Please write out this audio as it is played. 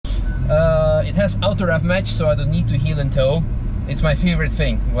It has auto rev match, so I don't need to heel and tow. It's my favorite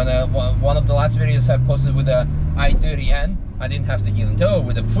thing. When one of the last videos I posted with the i30N, I didn't have to heel and tow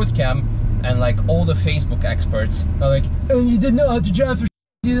with a foot cam, and like all the Facebook experts are like, oh, you didn't know how to drive for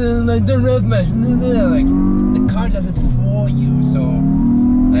you didn't like the rev match. Like the car does it for you, so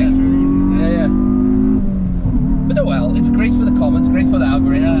like, it's really easy. Yeah. But oh well, it's great for the comments, great for the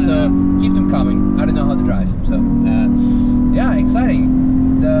algorithm, so keep them coming. I don't know how to drive, so yeah, exciting.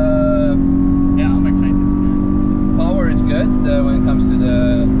 Yeah, I'm excited. Power is good. When it comes to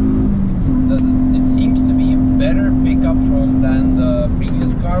it seems to be a better pickup than the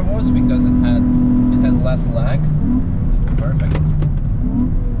previous car was, because it has less lag. Perfect.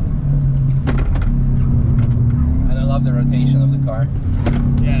 And I love the rotation of the car.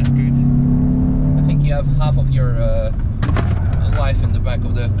 Yeah, it's good. I think you have half of your life in the back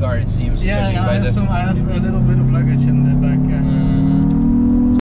of the car, it seems. Yeah, I have a little bit of luggage in the back.